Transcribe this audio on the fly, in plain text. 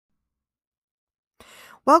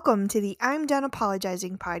Welcome to the I'm Done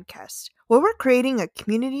Apologizing podcast, where we're creating a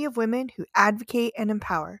community of women who advocate and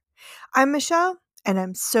empower. I'm Michelle, and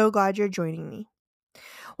I'm so glad you're joining me.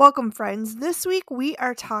 Welcome, friends. This week we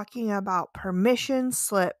are talking about permission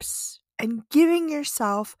slips and giving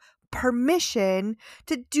yourself permission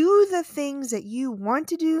to do the things that you want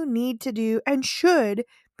to do, need to do, and should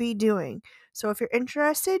be doing. So if you're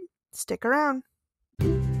interested, stick around.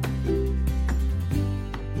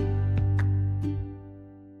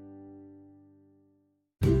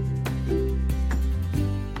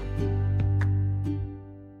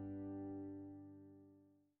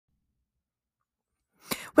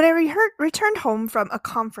 When I returned home from a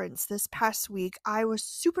conference this past week, I was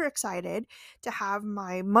super excited to have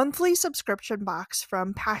my monthly subscription box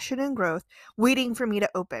from Passion and Growth waiting for me to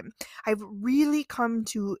open. I've really come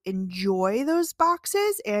to enjoy those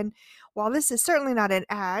boxes, and while this is certainly not an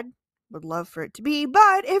ad, would love for it to be,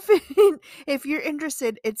 but if you're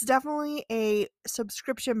interested, it's definitely a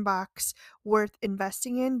subscription box worth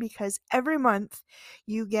investing in because every month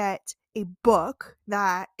you get a book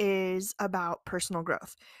that is about personal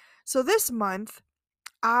growth. So this month,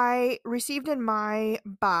 I received in my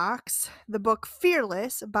box the book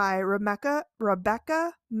Fearless by Rebecca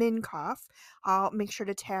Minkoff. I'll make sure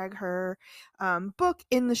to tag her book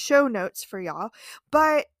in the show notes for y'all.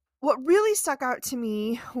 But what really stuck out to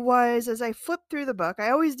me was as I flipped through the book,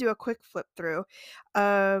 I always do a quick flip through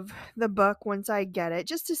of the book once I get it,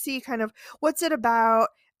 just to see kind of what's it about,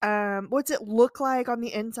 what's it look like on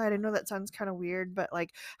the inside. I know that sounds kind of weird, but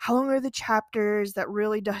like how long are the chapters? That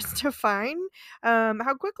really does define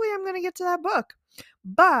how quickly I'm going to get to that book.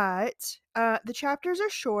 But the chapters are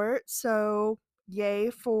short, so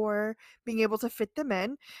yay for being able to fit them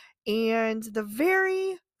in. And the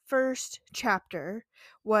very first chapter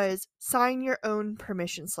was Sign Your Own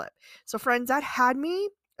Permission Slip. So, friends, that had me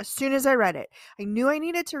as soon as I read it. I knew I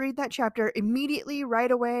needed to read that chapter immediately,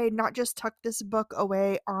 right away, not just tuck this book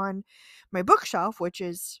away on my bookshelf, which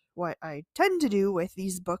is what I tend to do with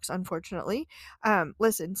these books, unfortunately.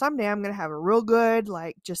 Listen, someday I'm going to have a real good,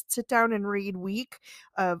 just sit down and read week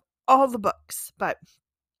of all the books. But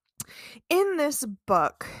in this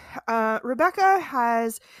book, Rebecca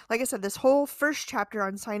has, like I said, this whole first chapter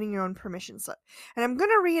on signing your own permission slip. And I'm going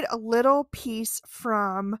to read a little piece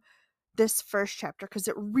from this first chapter because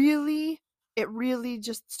it really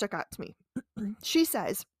just stuck out to me. She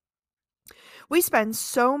says, "We spend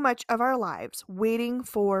so much of our lives waiting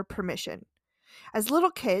for permission. As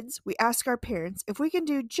little kids, we ask our parents if we can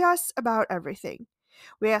do just about everything.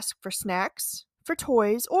 We ask for snacks, for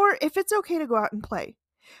toys, or if it's okay to go out and play.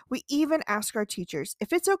 We even ask our teachers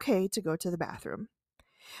if it's okay to go to the bathroom.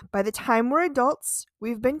 By the time we're adults,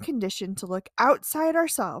 we've been conditioned to look outside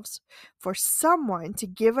ourselves for someone to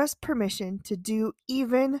give us permission to do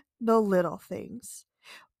even the little things.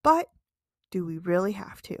 But do we really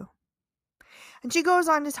have to?" And she goes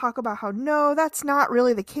on to talk about how no, that's not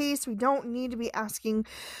really the case. We don't need to be asking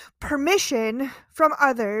permission from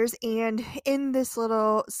others. And in this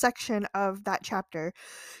little section of that chapter,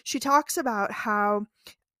 she talks about how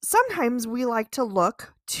sometimes we like to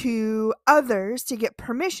look to others to get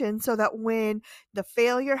permission so that when the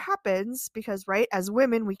failure happens, because, right, as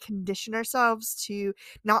women, we condition ourselves to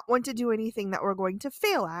not want to do anything that we're going to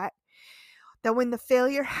fail at, that when the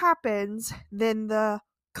failure happens, then the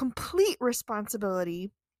complete responsibility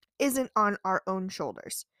isn't on our own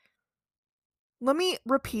shoulders. Let me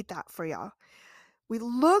repeat that for y'all. We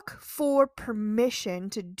look for permission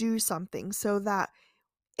to do something so that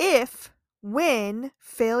when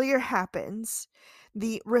failure happens,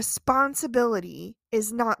 the responsibility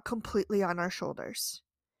is not completely on our shoulders.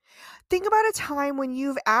 Think about a time when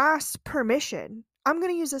you've asked permission. I'm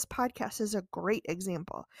going to use this podcast as a great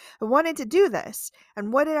example. I wanted to do this.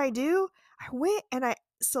 And what did I do? I went and I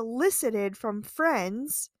solicited from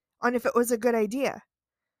friends on if it was a good idea.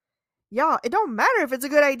 Y'all, it don't matter if it's a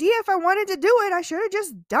good idea. If I wanted to do it, I should have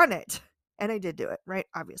just done it. And I did do it, right?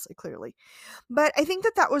 Obviously, clearly. But I think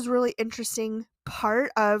that was really interesting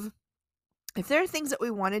part of if there are things that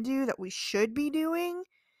we want to do that we should be doing,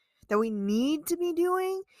 that we need to be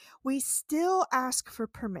doing, we still ask for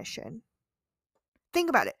permission. Think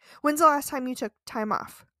about it. When's the last time you took time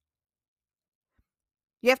off?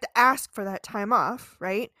 You have to ask for that time off,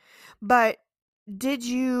 right? But did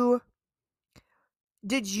you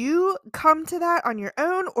come to that on your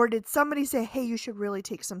own, or did somebody say, "Hey, you should really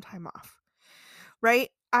take some time off"?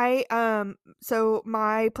 Right? So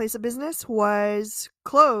my place of business was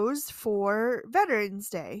closed for Veterans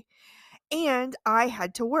Day. And I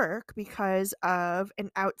had to work because of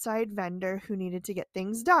an outside vendor who needed to get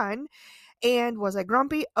things done. And was I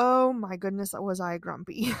grumpy? Oh my goodness, was I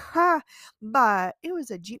grumpy. But it was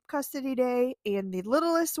a Jeep custody day, and the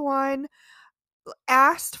littlest one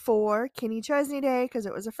asked for Kenny Chesney Day because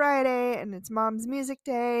it was a Friday and it's mom's music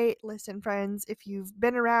day. Listen, friends, if you've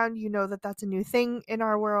been around, you know that that's a new thing in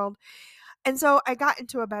our world. And so I got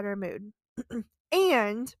into a better mood.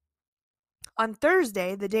 And on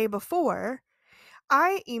Thursday, the day before,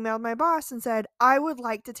 I emailed my boss and said, I would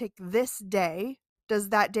like to take this day. Does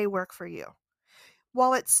that day work for you?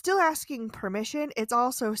 While it's still asking permission, it's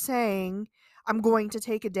also saying, I'm going to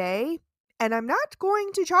take a day and I'm not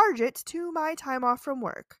going to charge it to my time off from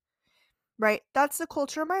work. Right? That's the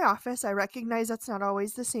culture of my office. I recognize that's not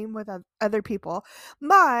always the same with other people,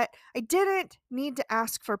 but I didn't need to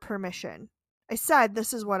ask for permission. I said,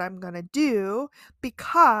 this is what I'm going to do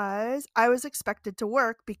because I was expected to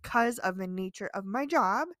work because of the nature of my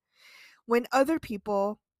job when other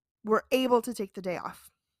people were able to take the day off.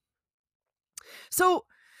 So,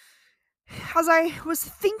 as I was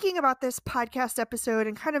thinking about this podcast episode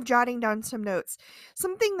and kind of jotting down some notes,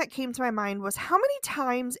 something that came to my mind was, how many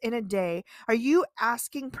times in a day are you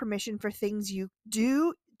asking permission for things you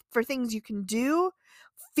do, for things you can do,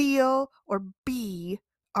 feel, or be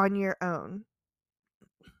on your own?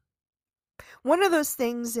 One of those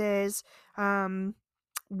things is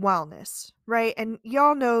wellness, right? And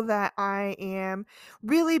y'all know that I am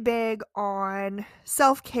really big on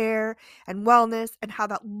self-care and wellness and how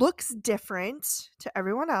that looks different to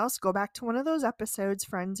everyone else. Go back to one of those episodes,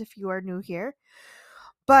 friends, if you are new here.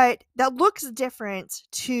 But that looks different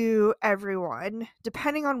to everyone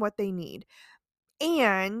depending on what they need.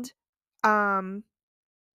 And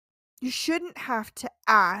you shouldn't have to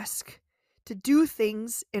ask to do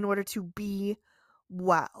things in order to be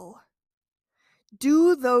well.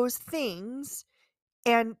 Do those things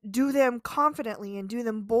and do them confidently and do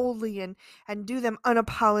them boldly and do them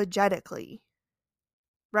unapologetically,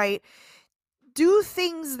 right? Do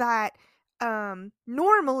things that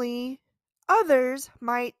normally others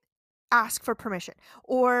might ask for permission,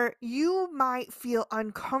 or you might feel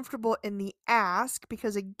uncomfortable in the ask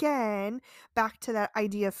because, again, back to that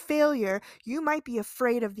idea of failure, you might be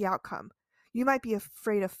afraid of the outcome. You might be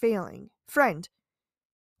afraid of failing. Friend,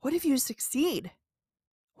 what if you succeed?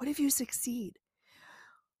 What if you succeed?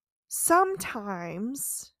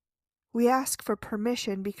 Sometimes we ask for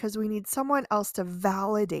permission because we need someone else to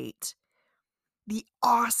validate the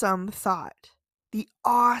awesome thought, the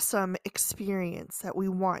awesome experience that we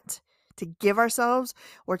want to give ourselves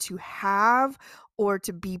or to have or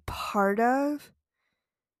to be part of.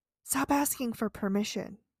 Stop asking for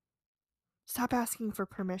permission. Stop asking for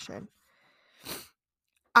permission.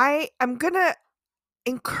 I'm going to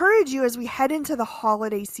encourage you as we head into the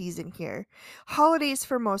holiday season here. Holidays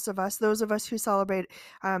for most of us, those of us who celebrate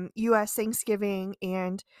U.S. Thanksgiving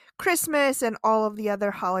and Christmas and all of the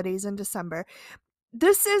other holidays in December.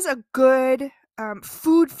 This is a good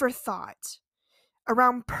food for thought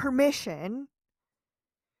around permission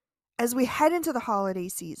as we head into the holiday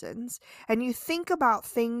seasons, and you think about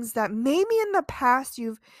things that maybe in the past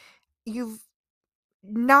you've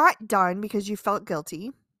not done because you felt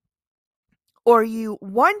guilty, or you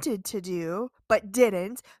wanted to do but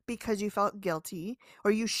didn't because you felt guilty,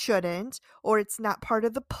 or you shouldn't, or it's not part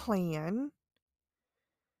of the plan,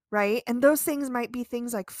 right? And those things might be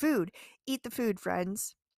things like food. Eat the food,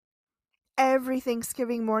 friends. Every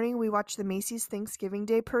Thanksgiving morning, we watch the Macy's Thanksgiving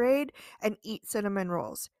Day Parade and eat cinnamon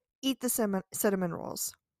rolls. Eat the cinnamon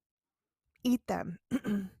rolls. Eat them.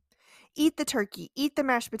 Eat the turkey. Eat the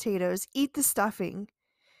mashed potatoes. Eat the stuffing.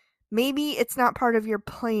 Maybe it's not part of your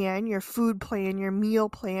plan, your food plan, your meal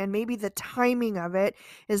plan. Maybe the timing of it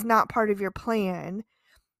is not part of your plan.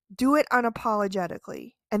 Do it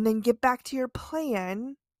unapologetically and then get back to your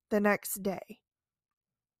plan the next day,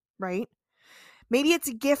 right? Maybe it's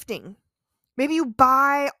gifting. Maybe you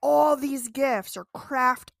buy all these gifts or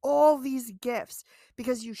craft all these gifts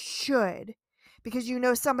because you should, because you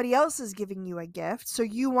know somebody else is giving you a gift, so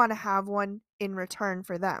you want to have one in return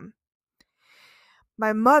for them.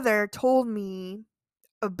 My mother told me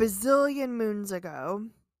a bazillion moons ago,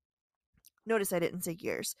 notice I didn't say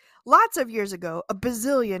years, lots of years ago, a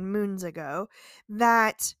bazillion moons ago,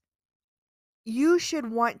 that you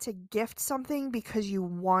should want to gift something because you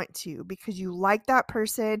want to, because you like that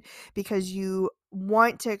person, because you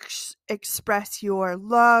want to express your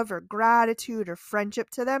love or gratitude or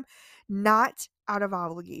friendship to them, not out of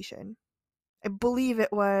obligation. I believe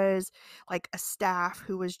it was like a staff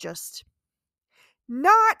who was just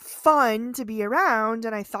not fun to be around,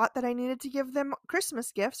 and I thought that I needed to give them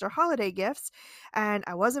Christmas gifts or holiday gifts, and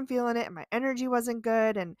I wasn't feeling it and my energy wasn't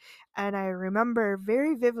good, and I remember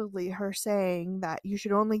very vividly her saying that you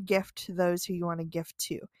should only gift to those who you want to gift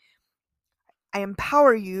to. I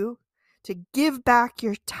empower you to give back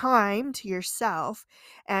your time to yourself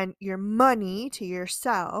and your money to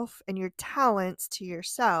yourself and your talents to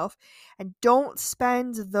yourself, and don't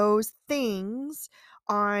spend those things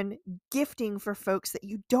on gifting for folks that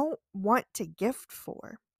you don't want to gift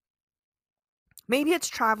for. Maybe it's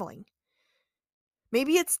traveling.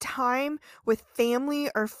 Maybe it's time with family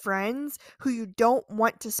or friends who you don't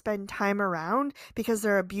want to spend time around because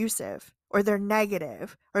they're abusive or they're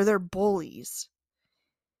negative or they're bullies.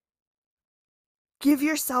 Give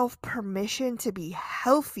yourself permission to be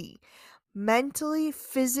healthy mentally,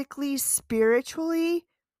 physically, spiritually,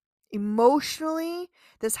 emotionally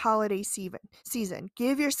this holiday season.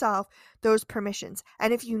 Give yourself those permissions.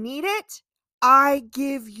 And if you need it, I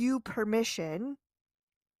give you permission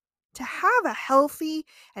to have a healthy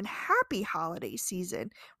and happy holiday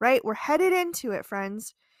season, right? We're headed into it,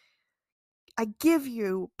 friends. I give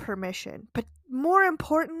you permission, but more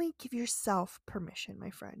importantly, give yourself permission,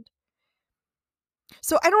 my friend.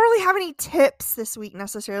 So I don't really have any tips this week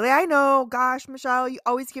necessarily. I know, gosh, Michelle, you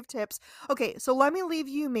always give tips. Okay, so let me leave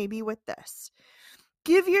you maybe with this.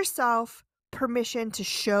 Give yourself permission to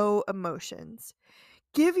show emotions.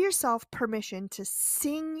 Give yourself permission to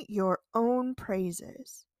sing your own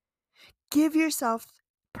praises. Give yourself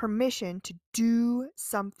permission to do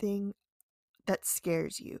something that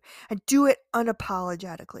scares you and do it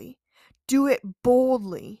unapologetically. Do it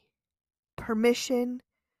boldly. Permission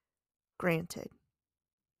granted.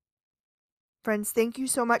 Friends, thank you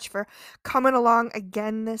so much for coming along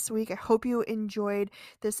again this week. I hope you enjoyed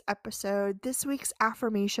this episode. This week's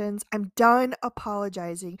affirmations: I'm done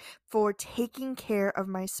apologizing for taking care of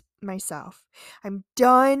myself. I'm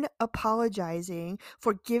done apologizing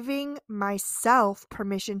for giving myself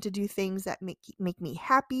permission to do things that make me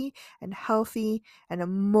happy and healthy and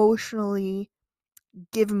emotionally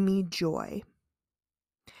give me joy.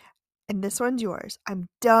 And this one's yours. I'm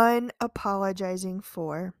done apologizing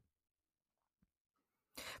for.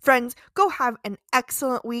 Friends, go have an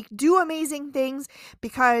excellent week. Do amazing things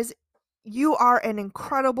because you are an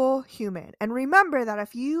incredible human. And remember that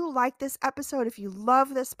if you like this episode, if you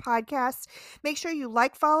love this podcast, make sure you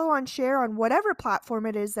like, follow, and share on whatever platform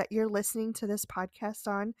it is that you're listening to this podcast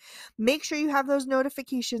on. Make sure you have those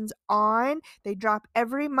notifications on. They drop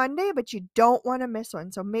every Monday, but you don't want to miss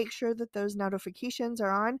one. So make sure that those notifications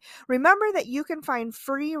are on. Remember that you can find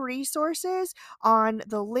free resources on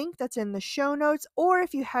the link that's in the show notes, or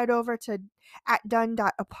if you head over to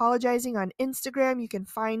 @done.apologizing on Instagram, you can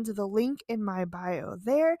find the link in my bio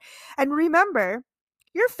there. And remember,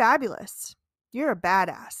 you're fabulous. You're a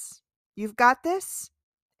badass. You've got this,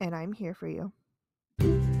 and I'm here for you.